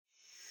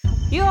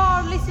You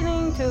are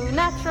listening to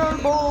Natural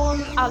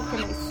Born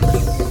Alchemist.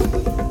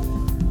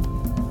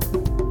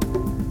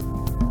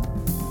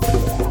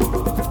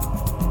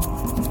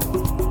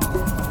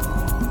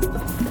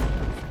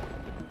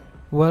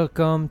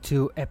 Welcome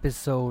to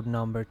episode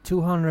number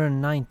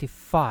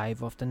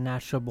 295 of the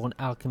Natural Born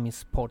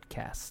Alchemist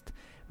podcast.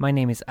 My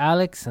name is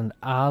Alex and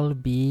I'll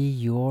be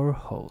your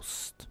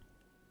host.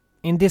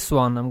 In this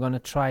one I'm gonna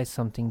try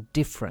something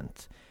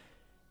different.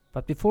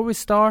 But before we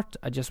start,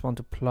 I just want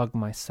to plug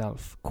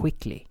myself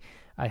quickly.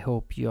 I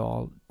hope you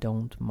all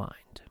don't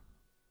mind.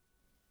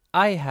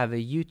 I have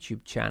a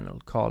YouTube channel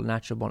called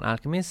Natural Born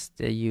Alchemist.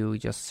 You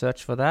just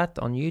search for that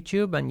on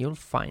YouTube and you'll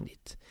find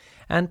it.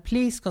 And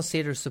please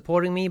consider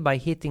supporting me by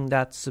hitting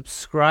that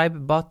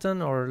subscribe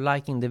button or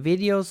liking the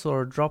videos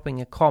or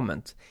dropping a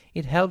comment.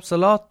 It helps a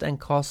lot and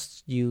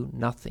costs you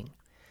nothing.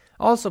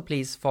 Also,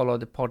 please follow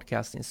the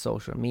podcast in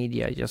social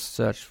media. Just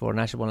search for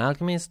Natural Born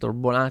Alchemist or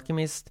Born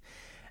Alchemist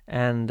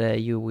and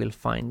you will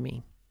find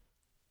me.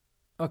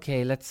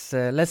 Okay,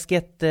 let's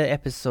get the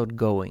episode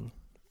going.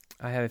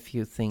 I have a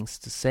few things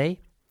to say.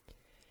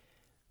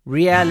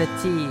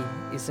 Reality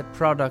is a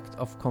product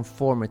of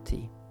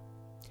conformity.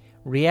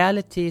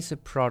 Reality is a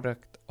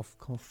product of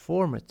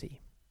conformity.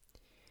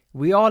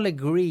 We all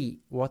agree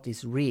what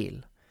is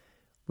real.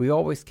 We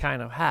always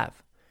kind of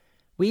have.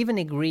 We even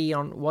agree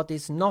on what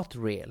is not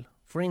real.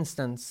 For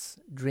instance,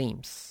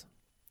 dreams.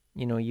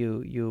 You know,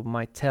 you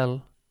might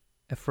tell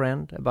a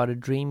friend about a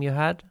dream you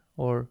had,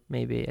 or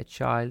maybe a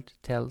child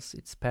tells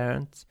its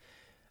parents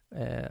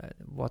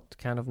what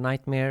kind of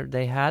nightmare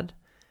they had,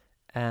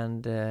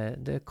 and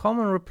the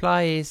common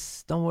reply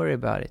is, don't worry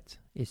about it,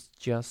 it's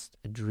just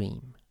a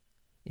dream.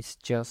 It's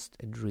just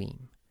a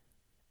dream.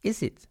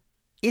 Is it?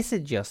 Is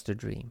it just a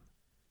dream?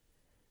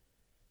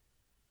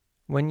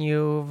 When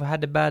you've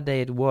had a bad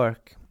day at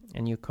work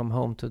and you come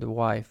home to the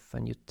wife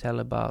and you tell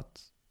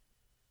about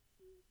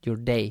your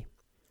day,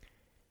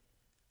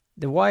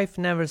 the wife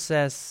never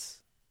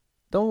says,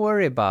 don't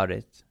worry about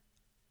it,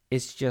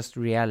 it's just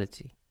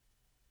reality.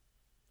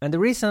 And the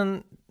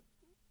reason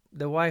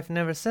the wife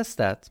never says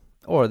that,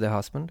 or the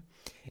husband,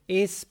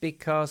 is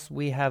because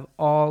we have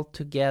all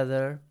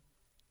together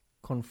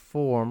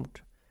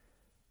conformed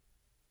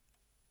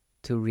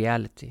to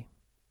reality.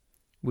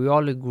 We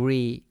all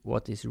agree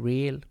what is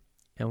real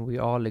and we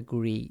all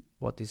agree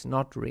what is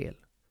not real,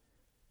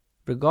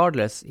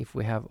 regardless if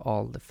we have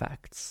all the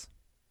facts.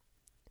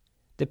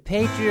 The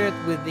patriot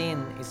within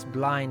is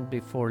blind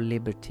before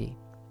liberty.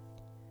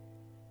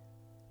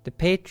 The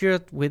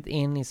patriot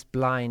within is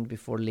blind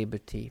before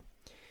liberty.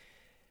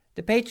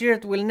 The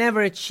patriot will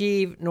never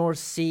achieve nor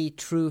see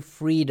true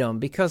freedom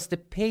because the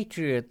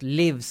patriot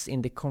lives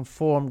in the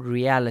conformed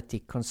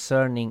reality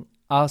concerning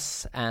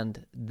us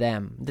and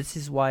them. This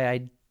is why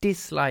I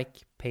dislike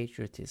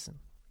patriotism.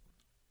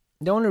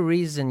 The only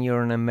reason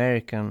you're an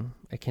American,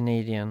 a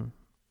Canadian,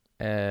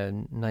 a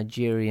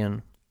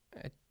Nigerian,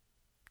 a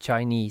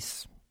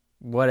Chinese,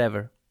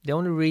 whatever, the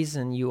only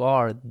reason you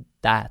are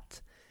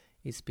that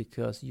is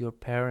because your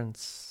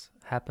parents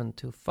happen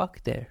to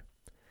fuck there.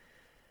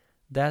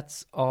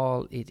 That's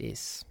all it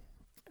is.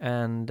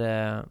 And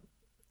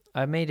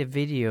I made a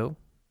video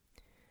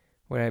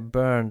where I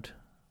burned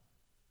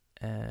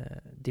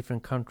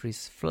different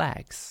countries'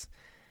 flags.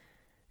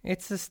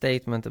 It's a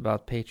statement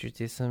about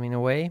patriotism in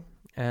a way,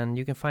 and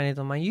you can find it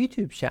on my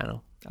YouTube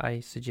channel. I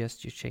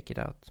suggest you check it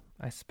out.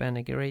 I spend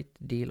a great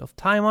deal of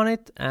time on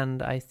it,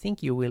 and I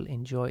think you will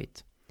enjoy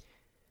it.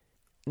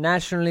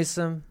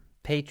 Nationalism,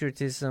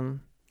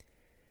 patriotism,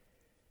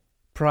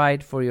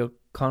 pride for your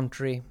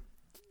country,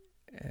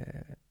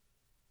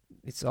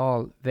 it's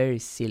all very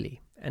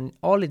silly. And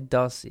all it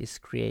does is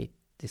create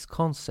this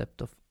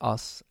concept of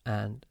us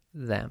and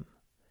them.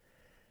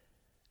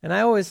 And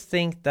I always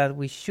think that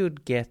we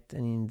should get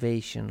an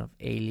invasion of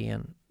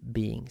alien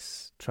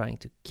beings trying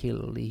to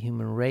kill the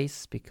human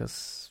race,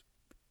 because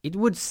it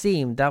would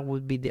seem that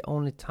would be the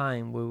only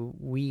time where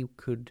we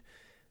could,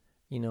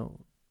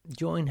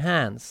 join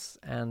hands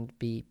and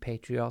be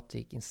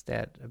patriotic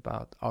instead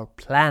about our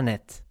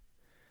planet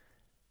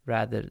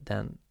rather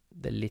than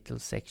the little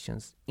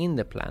sections in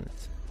the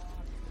planet.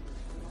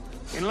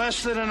 In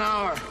less than an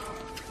hour,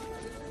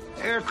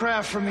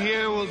 aircraft from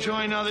here will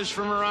join others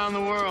from around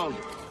the world.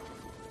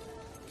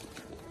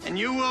 And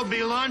you will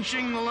be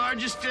launching the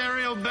largest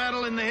aerial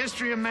battle in the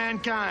history of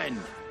mankind.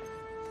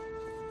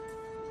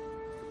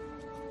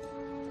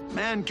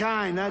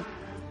 Mankind, that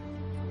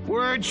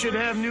word should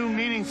have new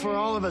meaning for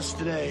all of us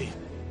today.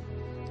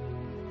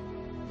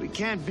 We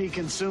can't be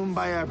consumed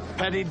by our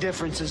petty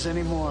differences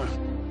anymore.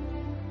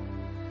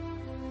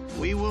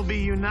 We will be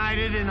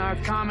united in our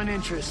common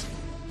interest.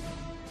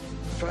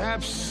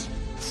 Perhaps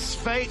it's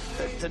fate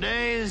that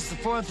today is the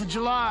 4th of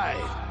July,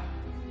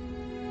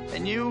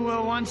 and you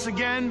will once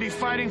again be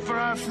fighting for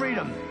our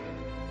freedom.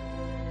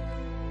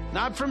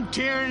 Not from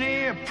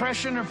tyranny,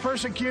 oppression, or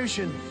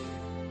persecution,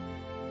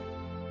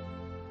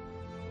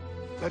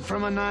 but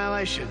from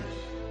annihilation.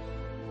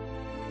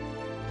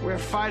 We're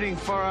fighting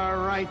for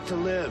our right to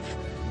live,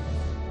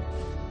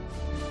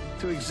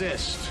 to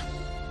exist,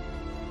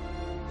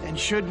 And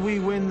should we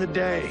win the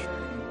day,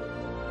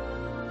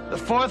 the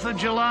 4th of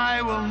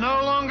July will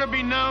no longer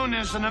be known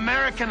as an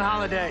American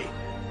holiday,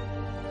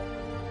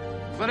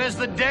 but as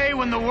the day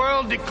when the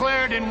world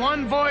declared in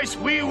one voice,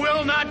 we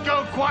will not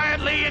go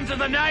quietly into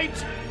the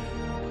night.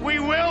 We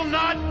will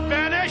not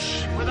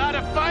vanish without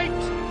a fight.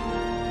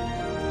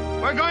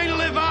 We're going to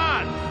live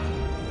on.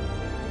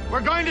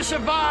 We're going to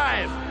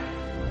survive.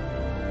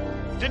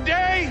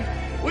 Today,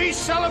 we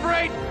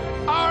celebrate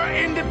our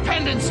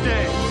Independence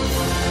Day.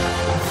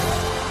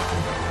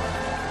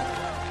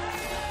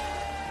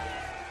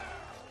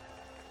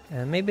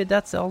 And maybe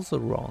that's also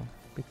wrong,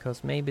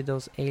 because maybe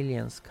those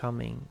aliens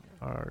coming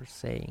are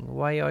saying,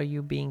 why are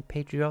you being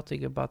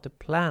patriotic about the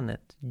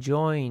planet?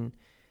 Join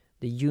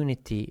the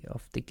unity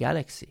of the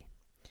galaxy.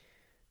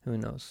 Who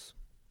knows?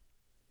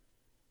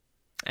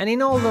 And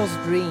in all those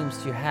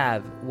dreams you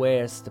have,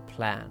 where's the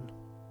plan?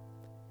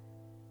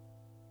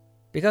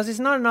 Because it's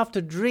not enough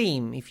to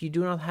dream if you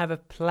do not have a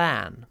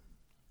plan.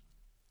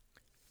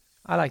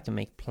 I like to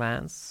make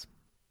plans,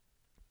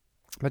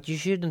 but you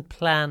shouldn't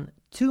plan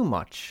too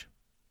much,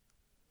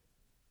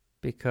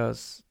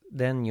 because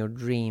then your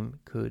dream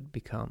could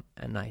become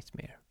a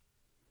nightmare.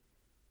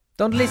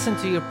 Don't listen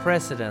to your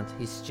president,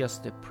 he's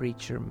just a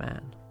preacher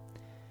man.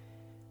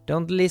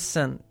 Don't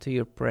listen to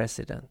your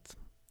president.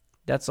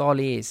 That's all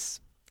he is,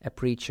 a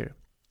preacher.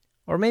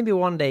 Or maybe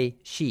one day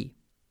she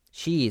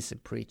is a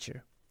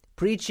preacher,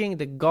 preaching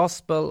the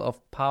gospel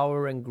of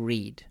power and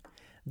greed.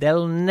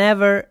 They'll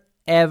never,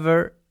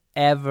 ever,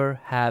 ever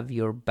have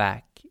your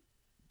back.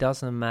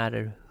 Doesn't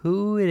matter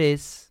who it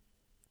is,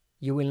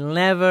 you will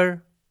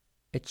never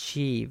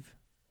achieve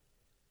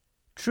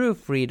true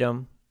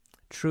freedom,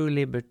 true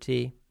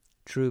liberty,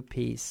 true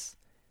peace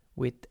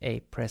with a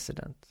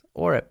president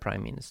or a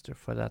prime minister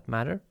for that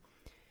matter.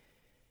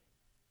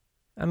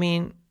 I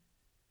mean,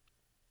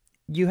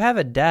 you have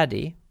a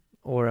daddy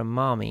or a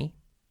mommy,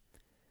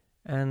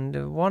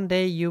 and one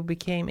day you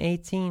became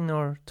 18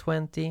 or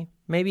 20,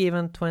 maybe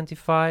even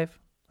 25,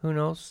 who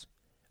knows.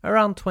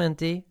 Around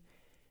 20,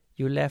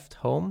 you left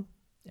home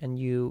and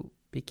you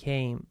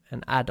became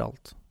an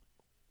adult.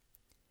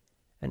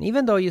 And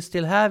even though you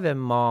still have a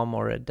mom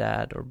or a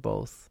dad or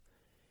both,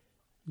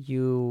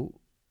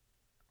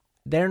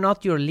 they're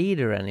not your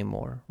leader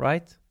anymore,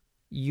 right?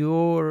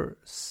 You're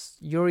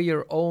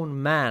your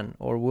own man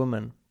or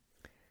woman.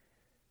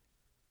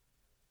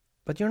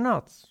 But you're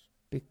not,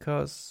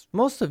 because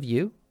most of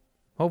you,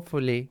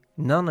 hopefully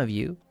none of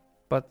you,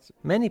 but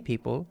many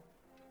people,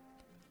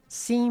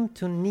 seem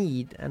to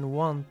need and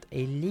want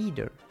a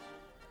leader.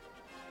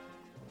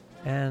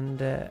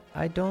 And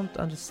I don't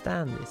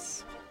understand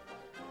this.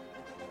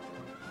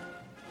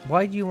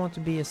 Why do you want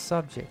to be a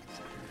subject?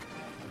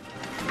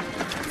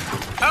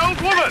 Old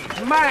woman!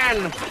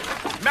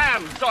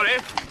 Man, sorry.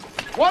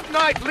 What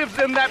knight lives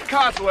in that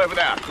castle over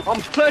there? I'm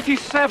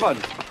 37.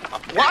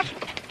 What?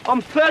 I'm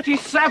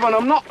 37,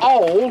 I'm not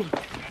old.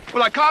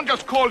 Well, I can't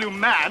just call you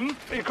man.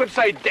 You could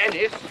say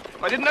Dennis.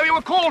 I didn't know you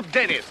were called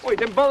Dennis. Well, you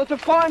didn't bother to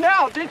find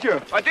out, did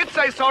you? I did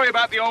say sorry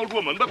about the old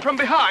woman, but from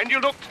behind you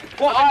looked...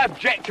 What I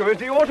object to is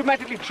they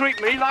automatically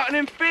treat me like an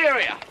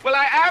inferior. Well,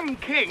 I am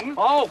king.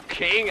 Oh,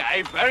 king,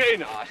 eh? Very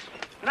nice.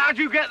 And how'd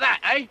you get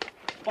that, eh?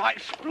 By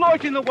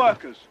exploiting the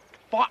workers.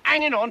 By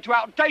hanging on to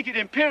outdated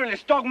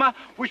imperialist dogma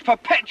which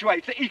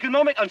perpetuates the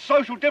economic and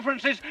social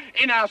differences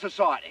in our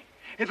society.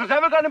 If there's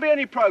ever going to be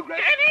any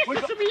progress... Dennis,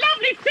 there's some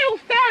lovely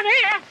filth down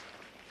here.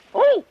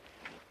 Oh,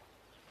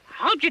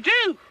 how'd you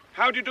do?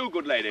 How do you do,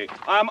 good lady?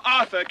 I am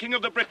Arthur, King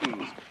of the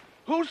Britons.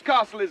 Whose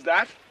castle is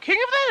that? King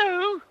of the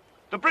who?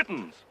 The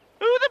Britons.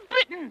 Who are the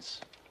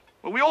Britons?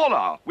 Well, we all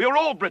are. We are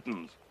all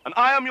Britons. And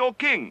I am your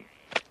king.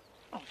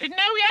 I didn't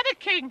know we had a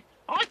king.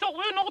 I thought we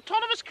were an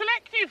autonomous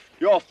collective.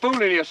 You're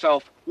fooling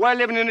yourself. We're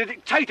living in a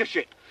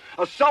dictatorship.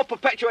 A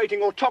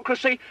self-perpetuating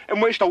autocracy in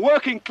which the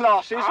working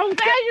classes... Oh,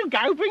 there you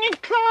go, bringing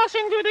class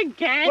into it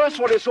again. Well, that's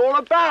what it's all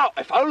about.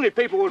 If only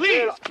people would...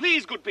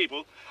 Please, good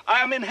people. I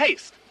am in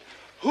haste.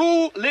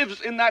 Who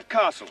lives in that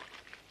castle?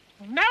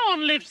 No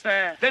one lives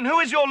there. Then who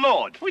is your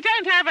lord? We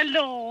don't have a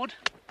lord.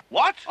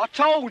 What? I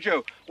told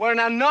you, we're an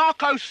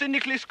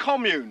anarcho-syndicalist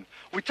commune.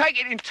 We take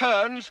it in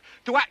turns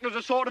to act as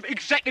a sort of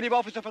executive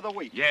officer for the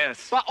week.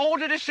 Yes. But all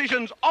the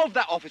decisions of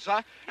that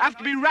officer have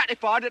to be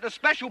ratified at a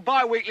special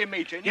bi-weekly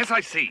meeting. Yes,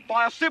 I see.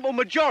 By a simple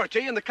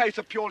majority in the case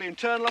of purely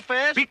internal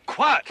affairs. Be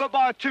quiet. But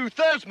by a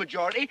 2/3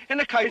 majority in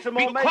the case of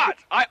more... Be quiet.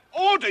 I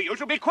order you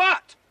to be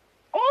quiet.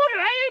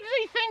 Order, who does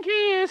he think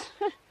he is?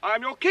 I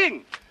am your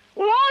king.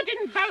 Well, I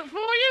didn't vote for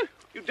you.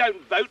 You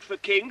don't vote for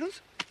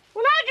kings.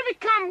 Well, how'd you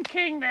become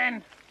king,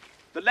 then?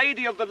 The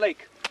Lady of the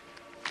Lake,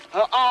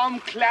 her arm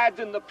clad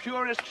in the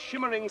purest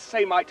shimmering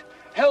samite,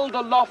 held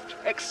aloft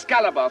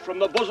Excalibur from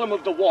the bosom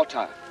of the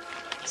water,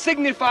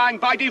 signifying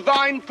by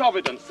divine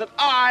providence that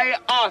I,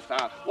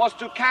 Arthur, was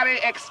to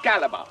carry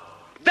Excalibur.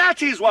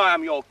 That is why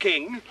I'm your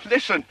king.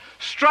 Listen,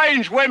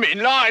 strange women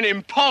lying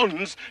in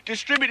ponds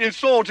distributing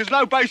swords is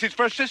no basis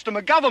for a system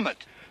of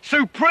government.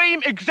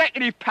 Supreme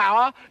executive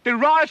power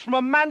derives from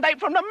a mandate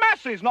from the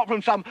masses, not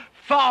from some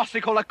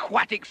farcical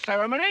aquatic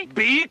ceremony.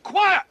 Be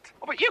quiet!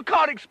 Oh, but you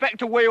can't expect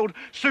to wield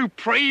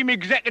supreme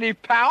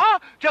executive power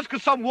just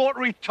because some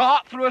watery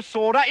tart threw a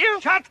sword at you.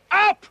 Shut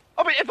up!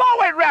 I mean, if I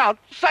went round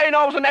saying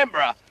I was an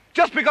emperor,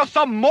 just because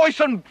some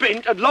moistened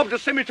bint had lobbed a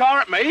scimitar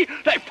at me,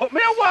 they'd put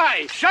me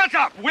away. Shut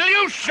up! Will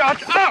you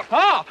shut up?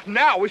 Ah,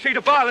 now we see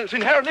the violence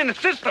inherent in the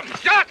system.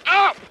 Shut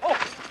up! Oh,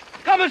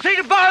 come and see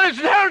the violence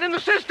inherent in the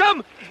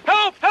system.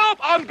 Help, help,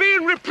 I'm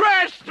being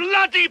repressed.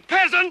 Bloody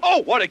peasant!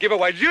 Oh, what a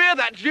giveaway. Did you hear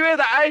that? Did you hear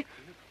that, eh?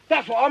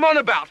 That's what I'm on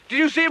about. Did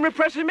you see him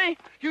repressing me?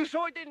 You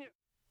saw it, didn't you?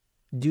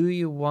 Do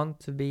you want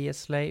to be a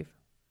slave?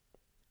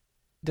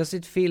 Does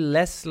it feel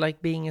less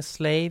like being a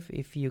slave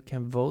if you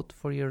can vote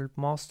for your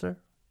master?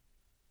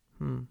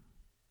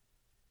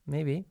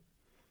 Maybe.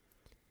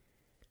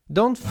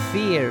 Don't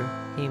fear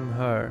him,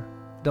 her.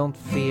 Don't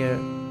fear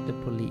the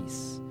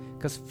police.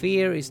 Because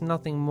fear is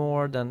nothing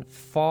more than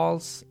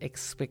false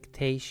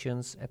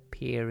expectations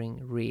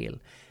appearing real.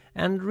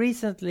 And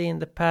recently, in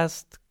the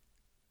past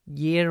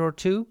year or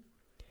two,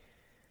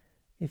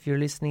 if you're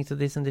listening to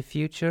this in the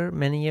future,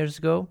 many years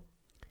ago,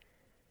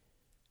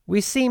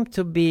 we seem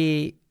to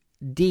be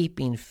deep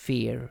in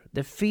fear.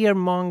 The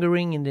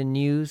fear-mongering in the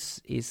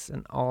news is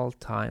an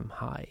all-time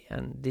high,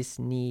 and this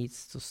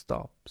needs to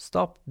stop.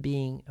 Stop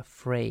being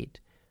afraid.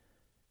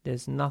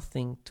 There's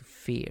nothing to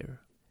fear.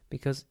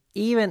 Because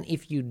even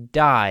if you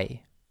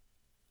die,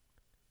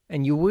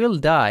 and you will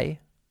die,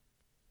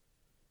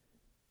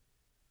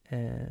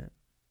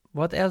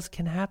 what else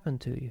can happen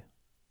to you?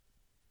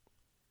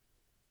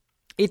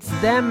 It's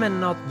them and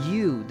not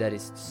you that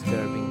is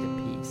disturbing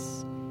the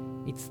peace.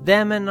 It's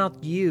them and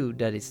not you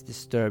that is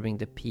disturbing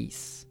the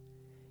peace.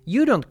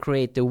 You don't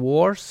create the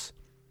wars.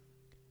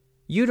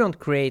 You don't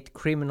create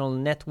criminal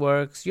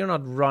networks. You're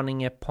not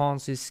running a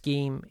Ponzi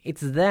scheme.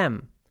 It's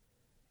them.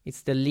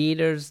 It's the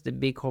leaders, the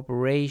big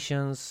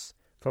corporations,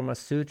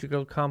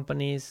 pharmaceutical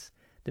companies,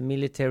 the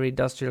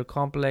military-industrial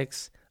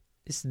complex.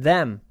 It's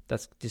them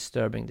that's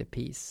disturbing the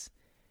peace.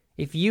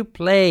 If you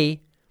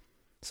play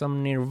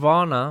some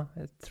Nirvana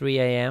at 3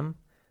 a.m.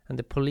 and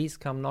the police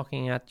come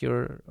knocking at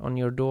on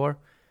your door,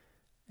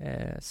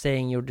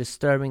 saying you're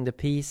disturbing the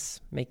peace,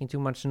 making too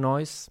much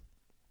noise,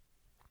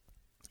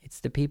 it's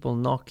the people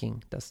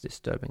knocking that's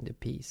disturbing the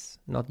peace,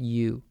 not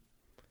you.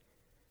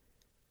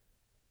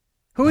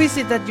 Who is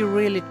it that you're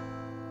really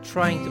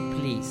trying to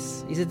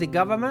please? Is it the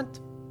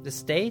government, the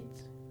state,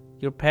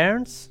 your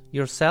parents,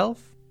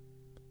 yourself?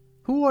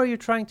 Who are you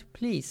trying to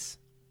please?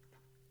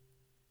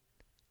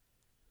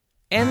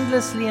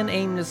 Endlessly and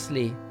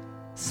aimlessly,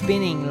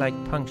 spinning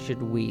like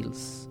punctured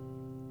wheels.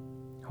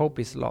 Hope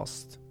is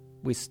lost.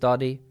 We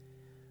study,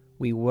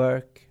 we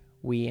work,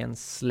 we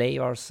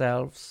enslave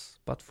ourselves,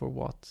 but for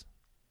what?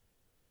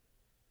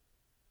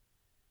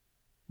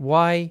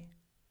 Why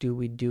do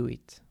we do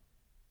it?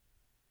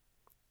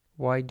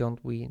 Why don't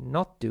we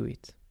not do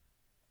it?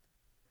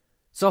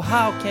 So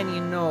how can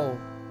you know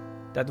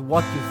that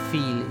what you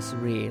feel is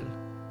real?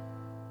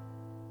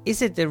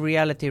 Is it the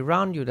reality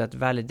around you that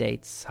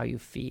validates how you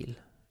feel?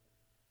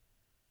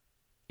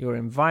 Your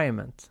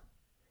environment?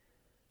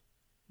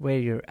 Where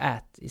you're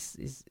at?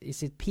 Is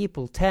it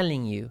people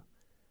telling you?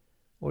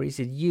 Or is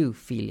it you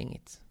feeling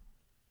it?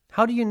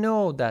 How do you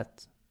know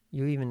that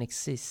you even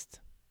exist?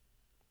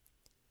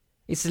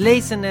 Is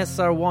laziness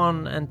our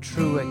one and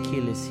true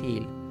Achilles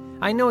heel?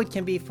 I know it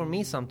can be for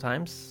me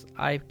sometimes.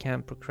 I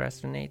can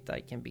procrastinate.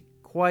 I can be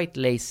quite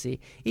lazy.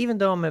 Even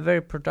though I'm a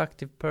very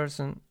productive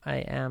person, I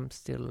am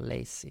still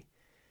lazy.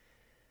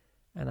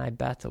 And I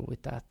battle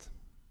with that.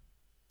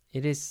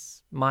 It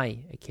is my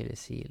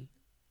Achilles heel.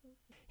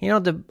 You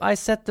know, I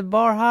set the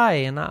bar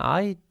high and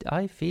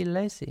I feel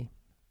lazy.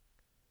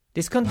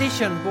 This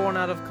condition born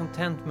out of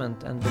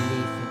contentment and belief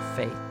in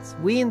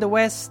fate. We in the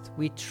West,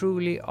 we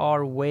truly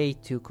are way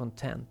too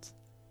content.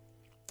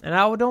 And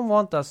I don't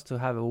want us to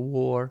have a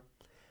war.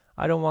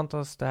 I don't want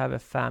us to have a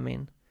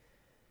famine.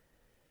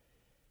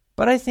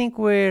 But I think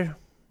we're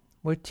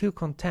too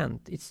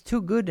content. It's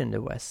too good in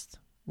the West.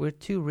 We're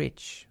too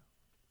rich.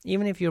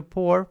 Even if you're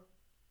poor,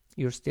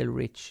 you're still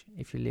rich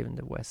if you live in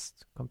the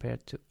West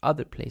compared to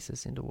other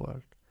places in the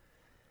world.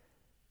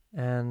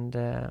 And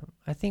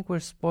I think we're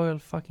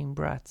spoiled fucking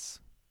brats.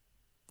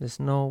 There's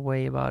no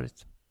way about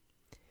it.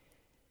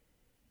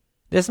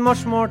 There's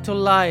much more to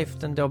life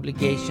than the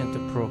obligation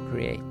to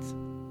procreate.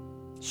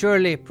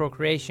 Surely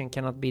procreation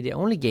cannot be the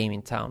only game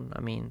in town.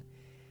 I mean,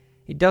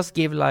 it does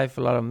give life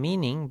a lot of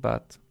meaning,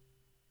 but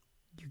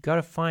you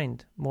gotta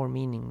find more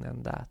meaning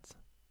than that.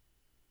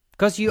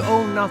 Because you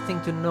owe nothing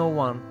to no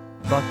one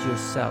but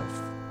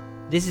yourself.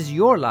 This is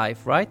your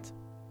life, right?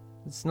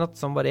 It's not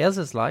somebody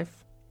else's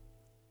life.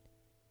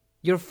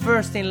 You're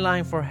first in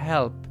line for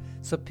help,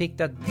 so pick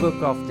that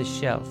book off the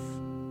shelf.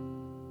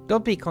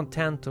 Don't be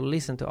content to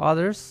listen to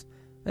others.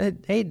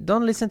 Hey,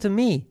 don't listen to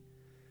me.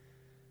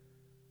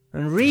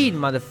 And read,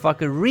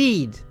 motherfucker,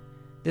 read.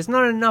 There's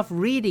not enough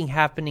reading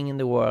happening in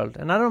the world.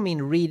 And I don't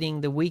mean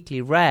reading the weekly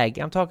rag.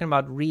 I'm talking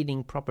about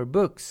reading proper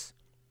books.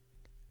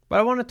 But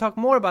I want to talk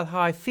more about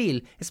how I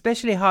feel,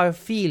 especially how I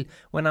feel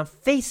when I'm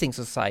facing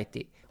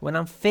society, when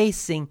I'm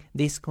facing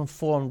this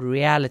conformed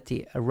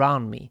reality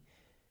around me.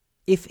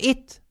 If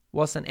it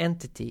was an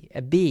entity,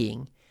 a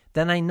being,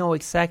 then I know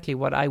exactly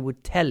what I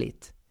would tell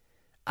it.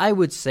 I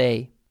would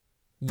say,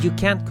 you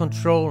can't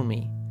control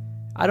me.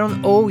 I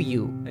don't owe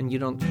you and you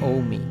don't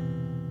owe me.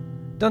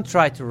 Don't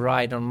try to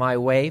ride on my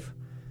wave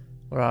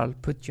or I'll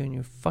put you in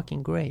your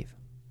fucking grave.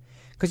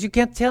 Because you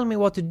can't tell me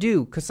what to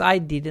do because I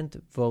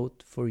didn't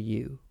vote for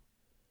you.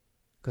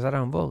 Because I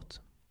don't vote.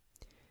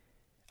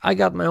 I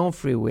got my own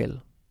free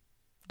will.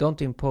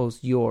 Don't impose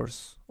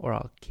yours or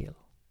I'll kill.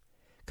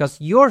 Because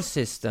your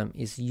system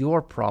is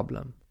your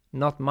problem,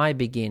 not my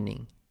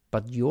beginning,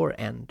 but your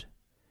end.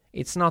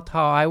 It's not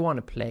how I want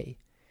to play.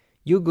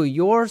 You go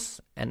yours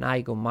and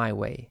I go my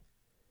way.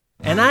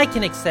 And I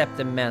can accept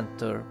a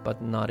mentor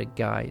but not a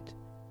guide.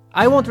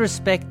 I won't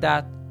respect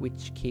that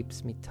which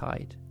keeps me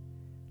tied.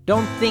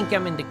 Don't think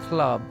I'm in the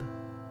club.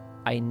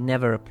 I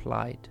never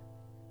applied.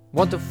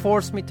 Want to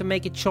force me to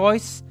make a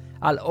choice?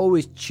 I'll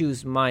always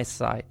choose my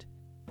side.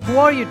 Who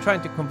are you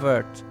trying to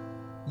convert?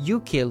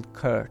 You killed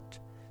Kurt.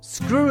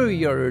 Screw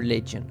your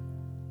religion.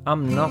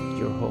 I'm not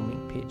your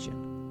homing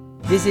pigeon.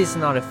 This is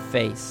not a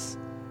phase.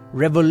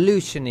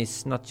 Revolution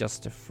is not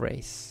just a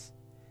phrase.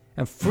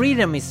 And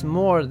freedom is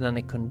more than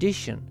a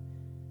condition.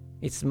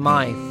 It's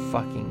my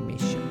fucking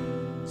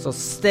mission. So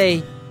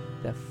stay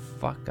the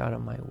fuck out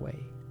of my way.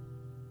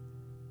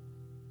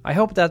 I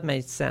hope that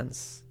made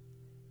sense.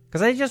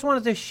 Because I just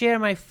wanted to share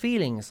my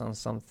feelings on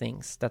some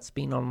things that's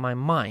been on my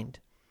mind.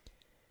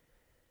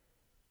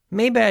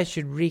 Maybe I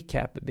should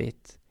recap a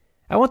bit.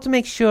 I want to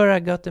make sure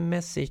I got the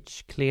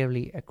message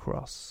clearly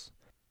across.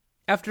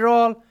 After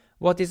all,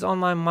 what is on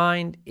my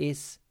mind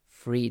is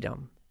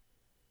freedom.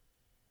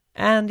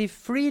 And if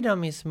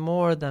freedom is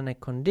more than a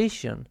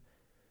condition,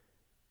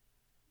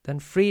 then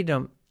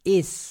freedom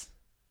is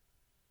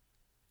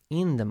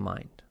in the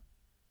mind.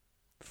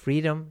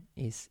 Freedom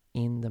is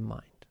in the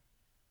mind.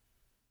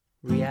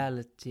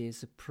 Reality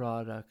is a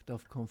product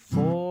of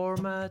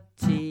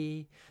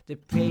conformity. The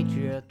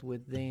patriot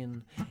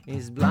within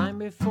is blind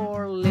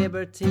before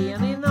liberty.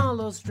 And in all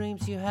those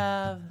dreams you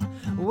have,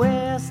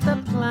 where's the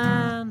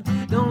plan?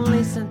 Don't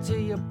listen to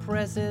your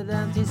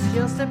president, he's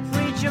just a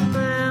preacher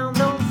man.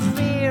 Don't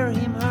fear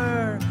him,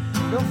 her,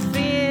 don't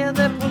fear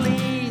the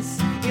police.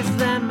 It's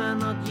them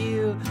and not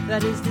you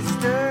that is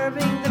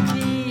disturbing the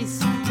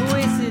peace. Who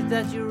is it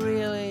that you're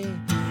really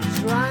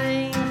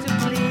trying to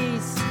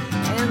please?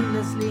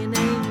 Endlessly and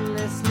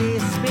aimlessly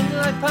spinning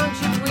like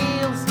punctured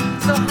wheels.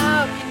 So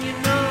how can you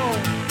know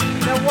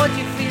that what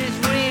you feel is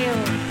real?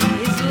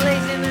 It's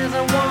laziness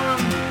I want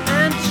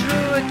and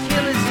true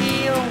Achilles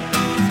heel.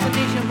 It's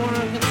condition born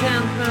of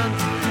contentment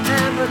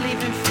and belief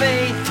in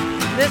faith.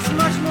 There's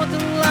much more to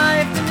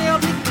life than the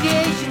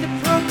obligation to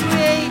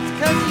procreate.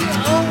 Cause you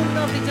owe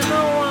nothing to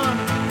no one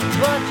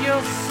but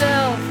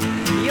yourself.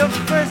 You're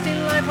first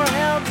in line for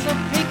help, so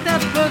pick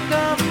that book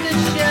off the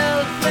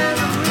shelf and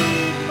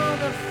read,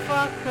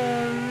 motherfucker,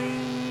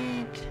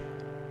 read.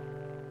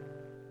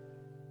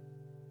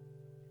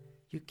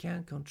 You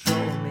can't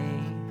control me.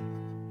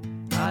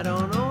 I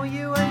don't know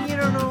you and you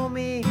don't know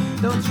me.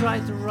 Don't try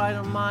to ride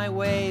on my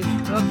wave.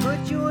 I'll put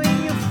you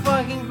in your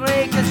fucking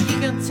grave. Cause you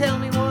can tell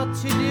me what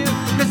to do.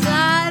 Cause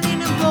I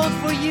didn't vote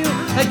for you.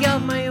 I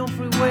got my own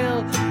free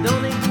will.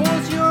 Don't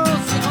impose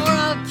yours or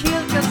I'll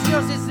kill. Cause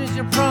yours is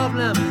your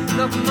problem.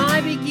 Not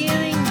my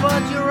beginning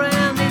but your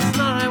end. It's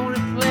not how I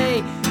wanna play.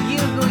 You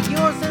go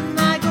yours and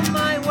I go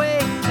my way.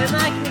 And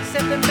I can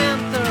accept a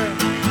mentor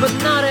but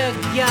not a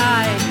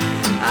guide.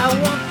 I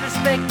won't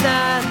respect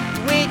that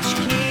which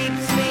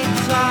keeps me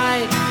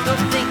tied.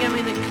 Don't think I'm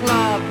in a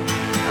club,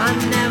 I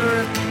never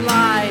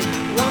applied.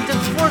 Want to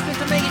force me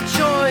to make a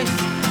choice,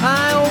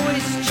 I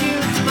always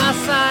choose my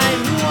side.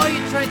 Who are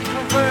you trying to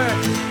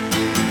convert?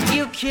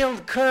 You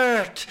killed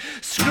Kurt.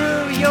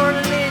 Screw your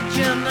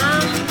religion,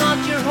 I'm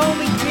not your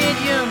homing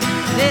pigeon.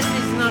 This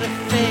is not a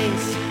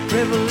phase,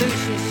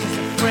 revolution is just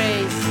a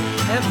phrase.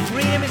 And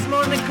freedom is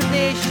more than a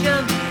condition.